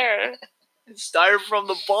wheelchair? Start from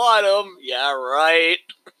the bottom. Yeah, right.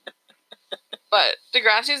 But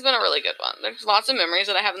Degrassi's been a really good one. There's lots of memories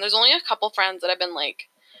that I have, and there's only a couple friends that I've been like,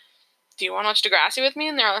 do you want to watch Degrassi with me?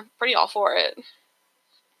 And they're pretty all for it.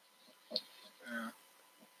 Yeah.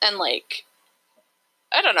 And like,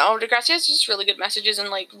 I don't know, Degrassi has just really good messages and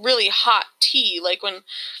like really hot tea. Like when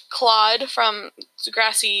Claude from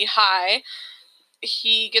Degrassi High,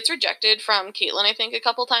 he gets rejected from Caitlin, I think, a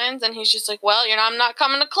couple times, and he's just like, well, I'm not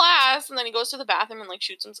coming to class, and then he goes to the bathroom and like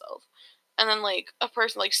shoots himself. And then like a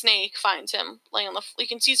person like Snake finds him laying on you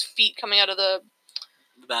can see his feet coming out of the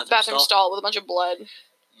bathroom stall with a bunch of blood.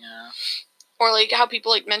 Yeah. Or like how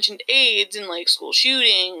people like mentioned AIDS and like school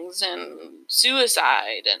shootings and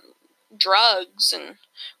suicide and drugs and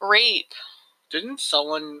rape. Didn't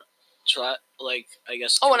someone try, like, I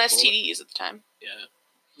guess... Oh, and STDs at the time. Yeah.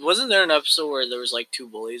 Wasn't there an episode where there was like 2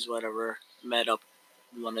 bullies, whatever, met up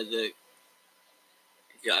one of the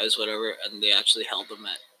guys, whatever, and they actually held them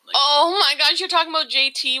at Oh my gosh, you're talking about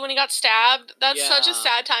JT when he got stabbed. That's such a Yeah.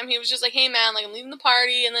 sad time. He was just like, "Hey man, like I'm leaving the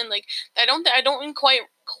party," and then like I don't even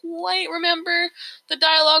quite remember the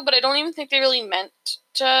dialogue, but I don't even think they really meant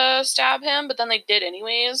to stab him. But then they did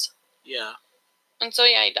anyways. Yeah. And so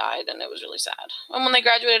yeah, he died, and it was really sad. And when they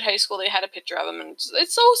graduated high school, they had a picture of him, and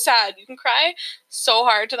it's so sad. You can cry so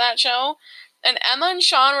hard to that show. And Emma and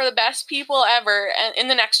Sean were the best people ever in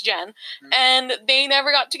the Next Gen. Mm. And they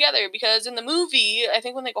never got together because in the movie, I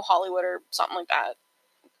think when they go Hollywood or something like that,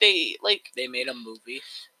 they made a movie.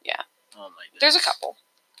 Yeah. Oh my goodness. There's a couple.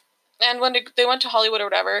 And when they went to Hollywood or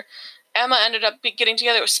whatever, Emma ended up getting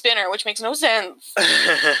together with Spinner, which makes no sense.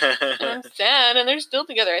 And I'm sad, and they're still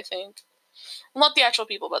together, I think. Well, not the actual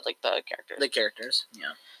people, but like the characters. The characters,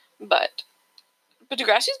 yeah. But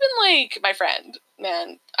Degrassi's been like my friend,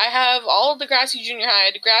 man. I have all of Degrassi Junior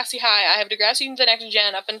High, Degrassi High. I have Degrassi The Next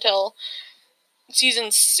Gen up until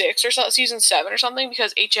season 6 or season 7 or something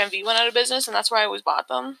because HMV went out of business, and that's where I always bought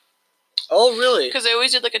them. Oh, really? Because they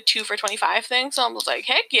always did like a 2 for $25 thing, so I was like,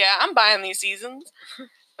 heck yeah, I'm buying these seasons.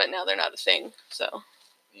 But now they're not a thing, so.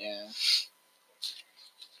 Yeah.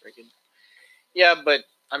 Freaking. Yeah, but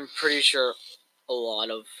I'm pretty sure a lot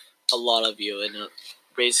of you and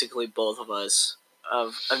basically both of us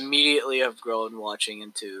immediately have grown watching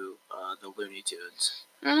into the Looney Tunes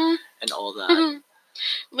and all that.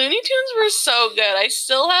 Looney Tunes were so good. I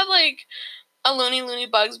still have like a Looney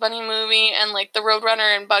Bugs Bunny movie and like the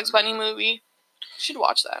Roadrunner and Bugs Bunny movie. You should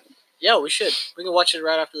watch that. Yeah, we should. We can watch it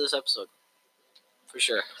right after this episode. For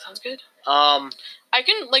sure. Sounds good. I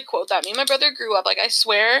can like quote that. Me and my brother grew up, like I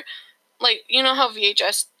swear, like you know how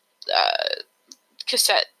VHS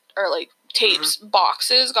cassette or like tapes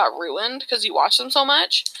boxes got ruined because you watched them so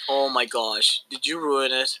much. Oh my gosh. Did you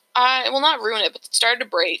ruin it? Well, not ruin it, but it started to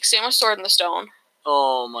break. Same with Sword in the Stone.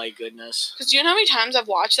 Oh my goodness. Because do you know how many times I've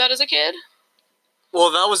watched that as a kid?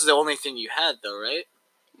 Well, that was the only thing you had though, right?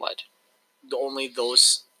 What?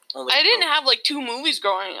 I didn't have like 2 movies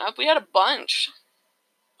growing up. We had a bunch.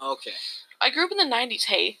 Okay. I grew up in the 90s,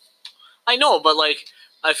 hey. I know, but like,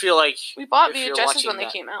 I feel like we bought VHSs when they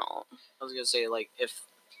came out. I was gonna say, like, if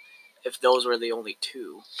those were the only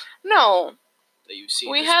 2. No. That you've seen.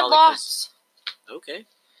 We had lots. Okay.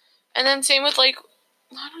 And then same with like,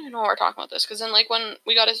 I don't even know why we're talking about this, because then like when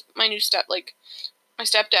we got my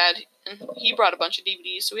stepdad, and he brought a bunch of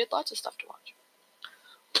DVDs, so we had lots of stuff to watch.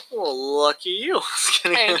 Well, lucky you.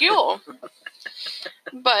 Thank you.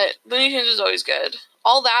 But Looney Tunes was always good.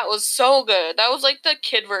 All that was so good. That was like the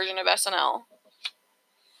kid version of SNL.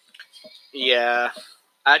 Yeah.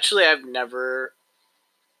 Actually, I've never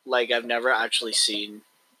actually seen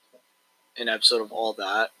an episode of All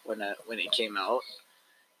That when it came out.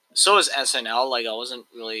 So is SNL. Like, I wasn't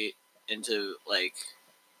really into like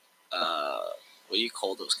what do you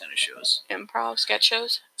call those kind of shows? Improv sketch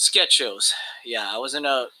shows. Sketch shows. Yeah, I wasn't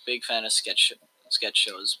a big fan of sketch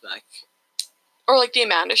shows back. Or like the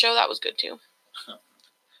Amanda Show, that was good too.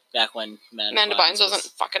 Back when Amanda Bynes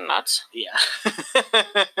wasn't fucking nuts. Yeah.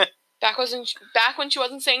 Back when she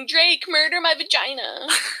wasn't saying, Drake, murder my vagina.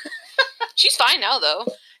 She's fine now, though.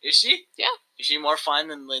 Is she? Yeah. Is she more fine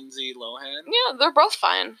than Lindsay Lohan? Yeah, they're both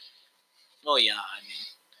fine. Oh, yeah, I mean,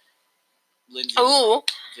 Lindsay Ooh.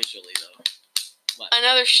 Visually, though. What?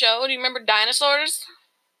 Another show, do you remember Dinosaurs?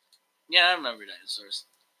 Yeah, I remember Dinosaurs.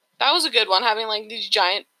 That was a good one, having, like, these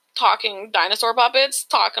giant talking dinosaur puppets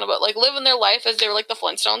talking about, like, living their life as they were, like, the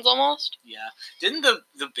Flintstones almost. Yeah. Didn't the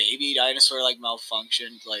baby dinosaur, like,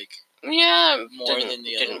 malfunction, like... Yeah, more than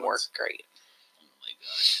the other didn't ones? work great. Oh my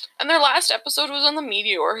gosh. And their last episode was on the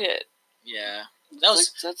meteor hit. Yeah.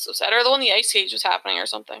 That's so sad. Or the one the Ice Age was happening or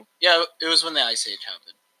something. Yeah, it was when the Ice Age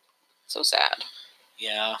happened. So sad.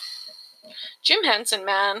 Yeah. Jim Henson,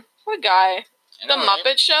 man. What a guy. The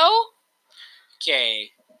Muppet Show? Okay,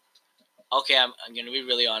 I'm going to be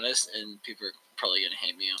really honest, and people are probably going to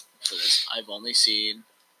hate me up for this. I've only seen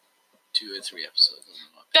 2 or 3 episodes of the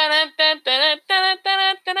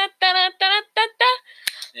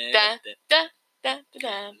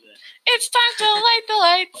It's time to light the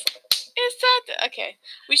lights. It's time to... Okay.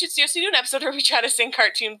 We should seriously do an episode where we try to sing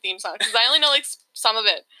cartoon theme songs, because I only know, like, some of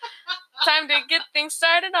it. Time to get things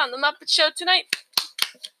started on the Muppet Show tonight.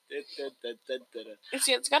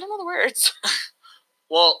 It's got all the words.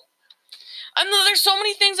 Well... I know there's so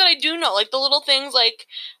many things that I do know, like the little things like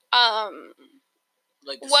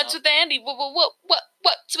what's with Andy?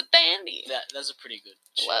 What's with Andy? That's a pretty good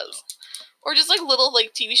show. Was. Or just like little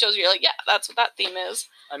like TV shows where you're like, yeah, that's what that theme is.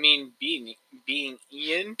 I mean, being Ian.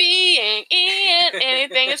 Being Ian,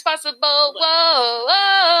 anything is possible. Whoa,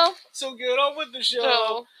 whoa. So get on with the show.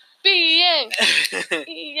 So, being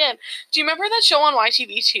Ian. Do you remember that show on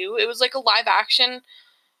YTV too? It was like a live action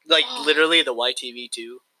Like Oh. literally the YTV2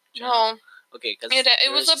 channel? No, Okay, because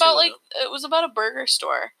it was about a burger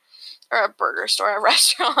store, or a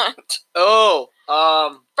restaurant. Oh,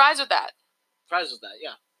 Fries with that. fries with that.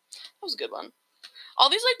 Yeah, That was a good one. All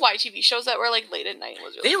these like YTV shows that were like late at night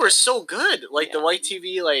was really they were so good. Like the Yeah.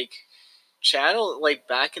 YTV like channel, like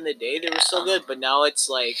back in the day, they were so Yeah. good. But now it's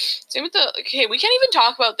like, Same with the okay. We can't even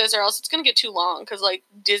talk about this, or else it's gonna get too long. Because like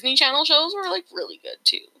Disney Channel shows were like really good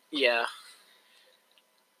too. yeah,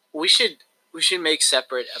 we should make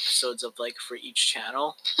separate episodes of like for each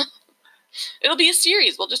channel. It'll be a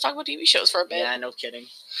series. We'll just talk about TV shows for a bit. Yeah, no kidding.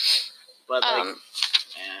 But like, man,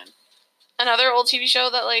 Another old TV show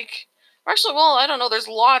that like actually, well, I don't know. There's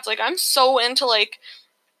lots. Like I'm so into like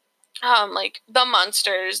the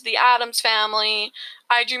Munsters, the Addams Family,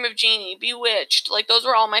 I Dream of Jeannie, Bewitched. Like those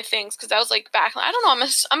were all my things because I was like back. I don't know.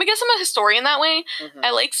 I guess I'm a historian that way. mhm.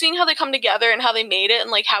 I like seeing how they come together and how they made it and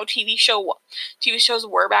like how TV shows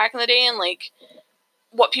were back in the day and like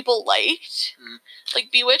what people liked. Mhm.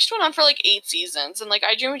 Like Bewitched went on for like 8 seasons and like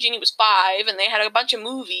I Dream of Jeannie was 5 and they had a bunch of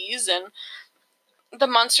movies and the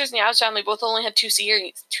Munsters and the Addams Family both only had 2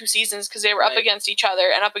 seasons because they were up Right. against each other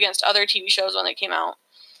and up against other TV shows when they came out.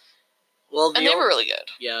 Well, And they were really good.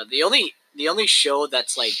 Yeah, the only show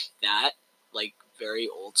that's like that, like very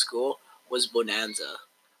old school, was Bonanza.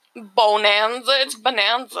 Bonanza. It's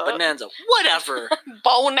Bonanza. Bonanza, whatever.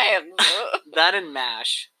 Bonanza. That and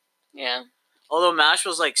MASH. Yeah. Although MASH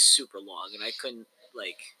was like super long, and I couldn't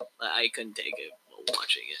take it while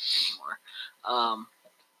watching it anymore.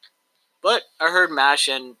 But I heard MASH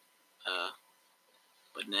and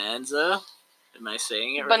Bonanza. Am I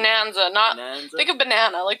saying it right? Bonanza. Not. Bonanza. Think of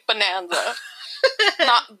banana, like Bonanza.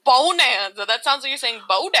 Not Bonanza. That sounds like you're saying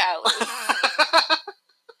Bo Dallas.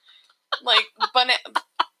 Like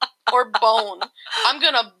or bone. I'm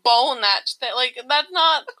gonna bone that. Like that's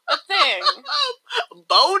not a thing.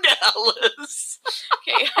 Bo Dallas.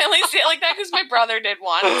 Okay, I only say it like that because my brother did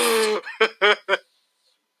one.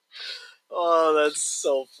 Oh, that's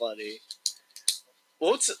so funny.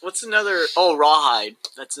 What's another? Oh, Rawhide.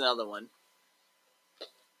 That's another one.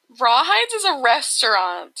 Rawhides is a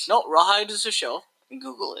restaurant. No, Rawhide is a show.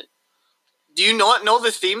 Google it. Do you not know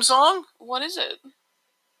the theme song? What is it?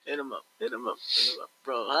 Hit 'em up, hit 'em up, hit 'em up,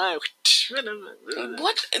 bro. Hi.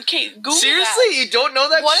 What? Okay, Google Seriously, that. you don't know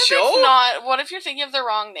that What if show? it's not? What if you're thinking of the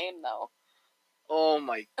wrong name though? Oh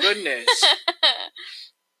my goodness!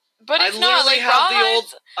 But if not, like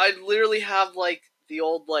Rawhides. I literally have like the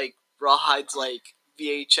old like Rawhides like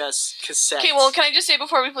VHS cassettes. Okay, well, can I just say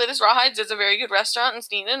before we play this, Rawhides is a very good restaurant in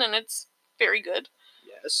Sneeden, and it's very good.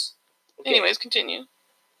 Yes. Okay. Anyways, continue.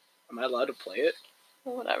 Am I allowed to play it?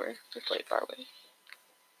 Well, whatever. We play it far away.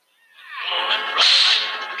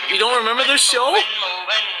 You don't remember this show?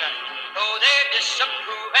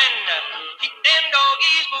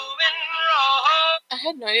 I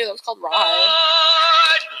had no idea that was called Rawhide.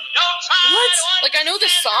 What? Like, I know the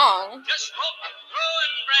song.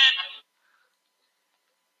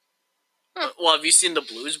 Well, have you seen the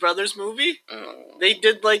Blues Brothers movie? Mm. They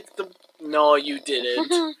did like the. No, you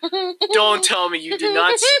didn't. Don't tell me you did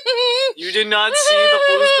not. You did not see the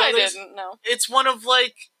Blues Brothers. I didn't. No. It's one of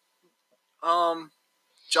like, John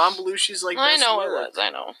Belushi's like. I best know work. it was. I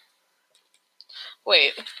know.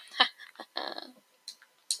 Wait.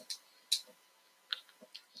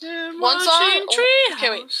 One song. Okay,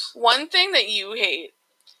 wait. One thing that you hate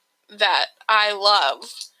that I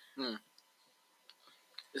love.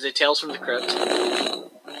 Is it Tales from the Crypt?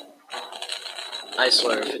 I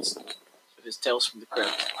swear, if it's Tales from the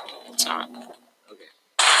Crypt. It's not. Okay.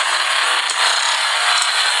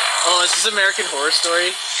 Oh, is this American Horror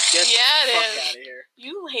Story? Get Yeah, the it fuck is. out of here.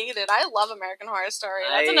 You hate it. I love American Horror Story.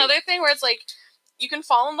 That's I- another thing where it's like you can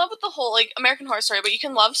fall in love with the whole like American Horror Story, but you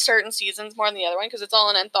can love certain seasons more than the other one because it's all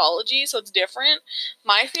an anthology, so it's different.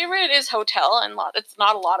 My favorite is Hotel, and it's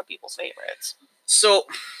not a lot of people's favorites. So,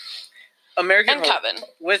 American And Horror Coven.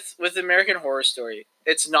 with American Horror Story,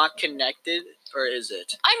 it's not connected, or is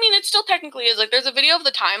it? I mean, it still technically is. Like, there's a video of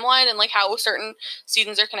the timeline and like how certain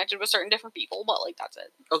seasons are connected with certain different people, but like that's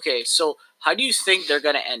it. Okay, so how do you think they're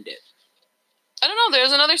gonna end it? I don't know.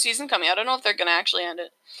 There's another season coming. I don't know if they're gonna actually end it.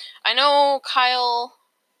 I know Kyle.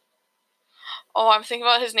 Oh, I'm thinking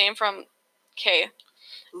about his name from. Okay.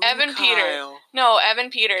 Evan Peters. No, Evan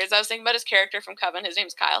Peters. I was thinking about his character from Coven. His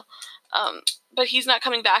name's Kyle. But he's not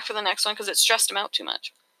coming back for the next one because it stressed him out too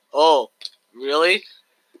much. Oh, really?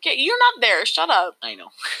 Okay, you're not there. Shut up. I know.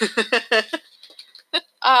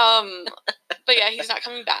 But yeah, he's not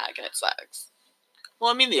coming back, and it sucks. Well,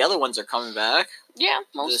 I mean, the other ones are coming back. Yeah,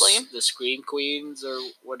 mostly. The Scream Queens or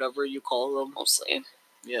whatever you call them. Mostly.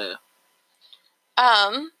 Yeah.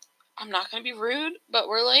 I'm not going to be rude, but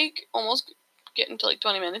we're like almost getting to like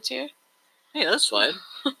 20 minutes here. Hey, that's fine.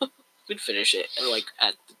 We'd finish it like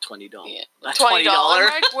at the $20. Yeah. Not $20 $20.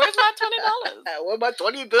 mark? Where's my $20? What about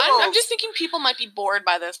 20 bills? I'm just thinking people might be bored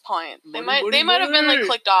by this point. They Money, might have been like money.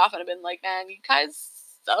 clicked off and have been like, man, you guys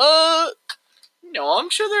suck. No, I'm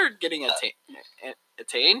sure they're getting attained.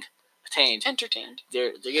 Entertained.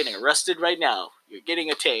 They're getting arrested right now. You're getting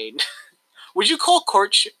attained. Would you call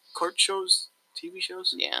court shows TV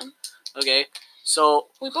shows? Yeah. Okay, so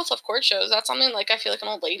We both love court shows. That's something like I feel like an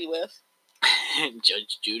old lady with.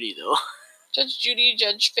 Judge Judy though. Judge Judy,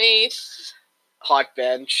 Judge Faith. Hot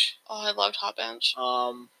Bench. Oh, I loved Hot Bench.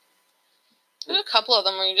 There's a couple of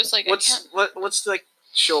them where you're just like, what's the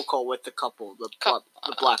show called with the couple, the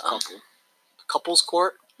black couple, Couples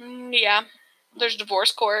Court? Yeah, there's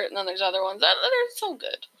Divorce Court, and then there's other ones that are so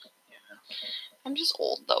good. Yeah, I'm just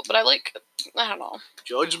old though, but I don't know.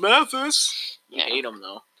 Judge Mathis. You Yeah. hate him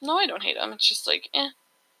though. No, I don't hate him. It's just like, eh.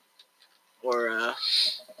 Or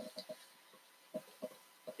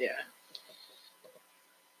yeah.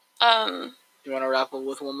 You want to wrap up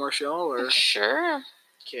with one more show, or sure?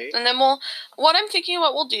 Okay. And then what I'm thinking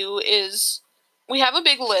what we'll do is we have a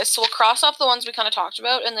big list, so we'll cross off the ones we kind of talked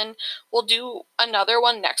about, and then we'll do another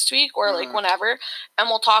one next week or like whenever, and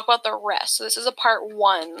we'll talk about the rest. So this is a part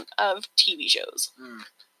 1 of TV shows.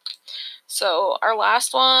 So our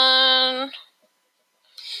last one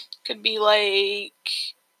could be like,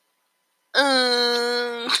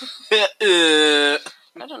 I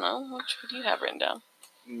don't know. What do you have written down?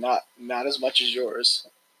 Not as much as yours,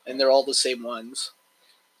 and they're all the same ones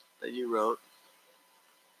that you wrote.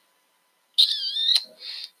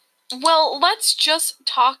 Well, let's just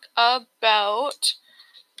talk about.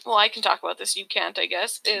 Well, I can talk about this. You can't, I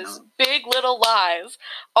guess. Is Big Little Lies.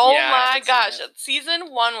 Oh yeah, my gosh!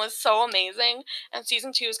 Season 1 was so amazing, and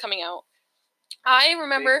season 2 is coming out. I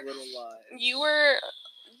remember you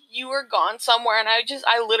were gone somewhere, and I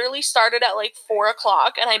literally started at like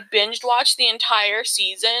 4:00, and I binge watched the entire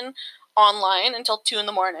season online until 2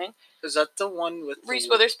 a.m. Is that the one with Reese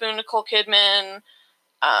Witherspoon, Nicole Kidman?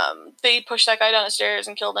 They pushed that guy down the stairs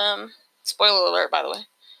and killed him. Spoiler alert, by the way.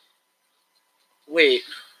 Wait,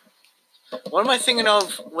 what am I thinking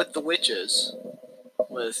of with the witches?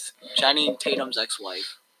 With Channing Tatum's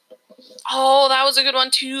ex-wife. Oh, that was a good one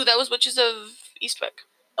too. That was Witches of Eastwick.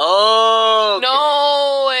 Oh. Okay.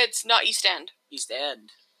 No, it's not East End. East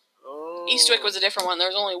End. Oh. Eastwick was a different one. There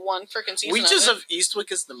was only one freaking season. Witches of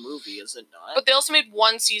Eastwick is the movie, is it not? But they also made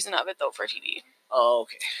one season of it though for TV. Oh,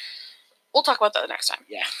 okay. We'll talk about that next time.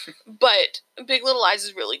 Yeah. But Big Little Lies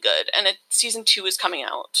is really good, and season 2 is coming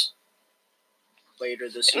out later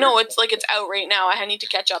this year. No, it's out right now. I need to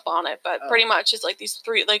catch up on it, but pretty much it's like these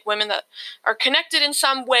 3 like women that are connected in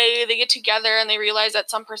some way. They get together and they realize that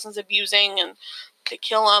some person's abusing, and they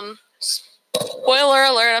kill them. Spoiler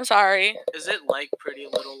alert! I'm sorry. Is it like Pretty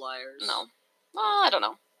Little Liars? No. I don't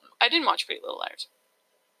know. I didn't watch Pretty Little Liars.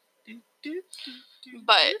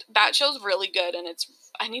 But that show's really good, and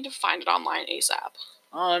I need to find it online ASAP.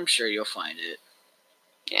 Oh, I'm sure you'll find it.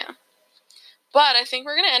 Yeah. But I think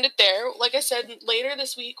we're going to end it there. Like I said, later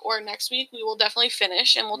this week or next week, we will definitely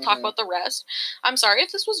finish, and we'll talk about the rest. I'm sorry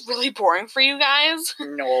if this was really boring for you guys.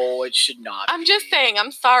 No, it should not I'm just saying,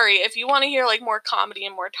 I'm sorry. If you want to hear, like, more comedy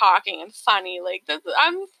and more talking and funny, like,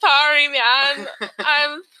 I'm sorry, man.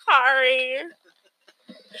 I'm sorry.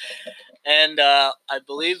 And I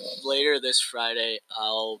believe later this Friday,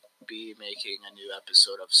 I'll be making a new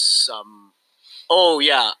episode of some... Oh,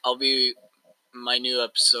 yeah, my new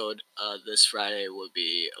episode this Friday will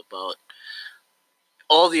be about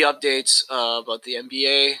all the updates about the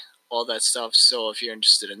NBA, all that stuff. So if you're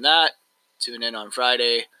interested in that, tune in on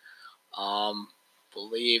Friday.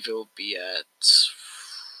 Believe it will be at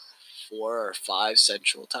 4 or 5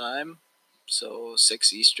 Central Time, so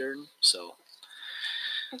 6 Eastern. So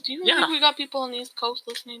do you think we got people on the East Coast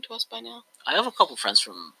listening to us by now? I have a couple friends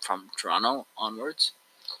from Toronto onwards.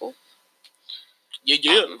 Cool.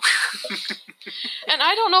 Yeah. And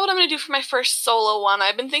I don't know what I'm going to do for my first solo one.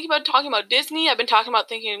 I've been thinking about talking about Disney. I've been talking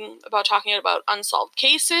about unsolved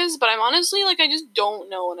cases, but I'm honestly, I just don't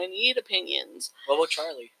know, and I need opinions. What about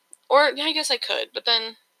Charlie? Or, yeah, I guess I could, but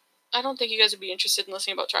then I don't think you guys would be interested in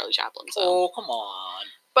listening about Charlie Chaplin. So. Oh, come on.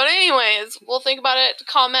 But anyways, we'll think about it.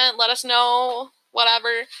 Comment, let us know,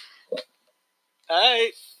 whatever.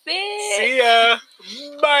 Alright. See ya.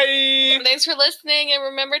 Bye. Thanks for listening, and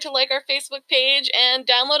remember to like our Facebook page and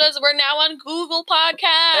download us. We're now on Google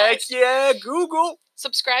Podcasts. Heck yeah, Google.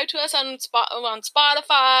 Subscribe to us on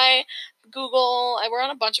Spotify, Google. We're on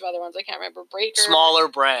a bunch of other ones. I can't remember. Breaker. Smaller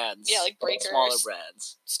brands. Yeah, like Breaker. Smaller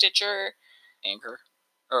brands. Stitcher. Anchor.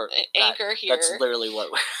 Anchor here. That's literally what.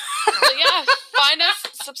 So yeah, find us,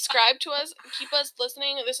 subscribe to us, keep us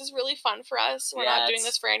listening. This is really fun for us. We're not doing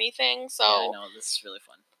this for anything, so yeah, I know, this is really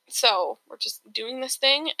fun. So we're just doing this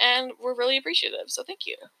thing, and we're really appreciative. So thank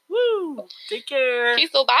you. Woo! Take care. Okay,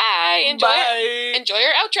 so bye. Enjoy. Bye. Enjoy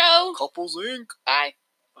your outro. Couples Inc. Bye.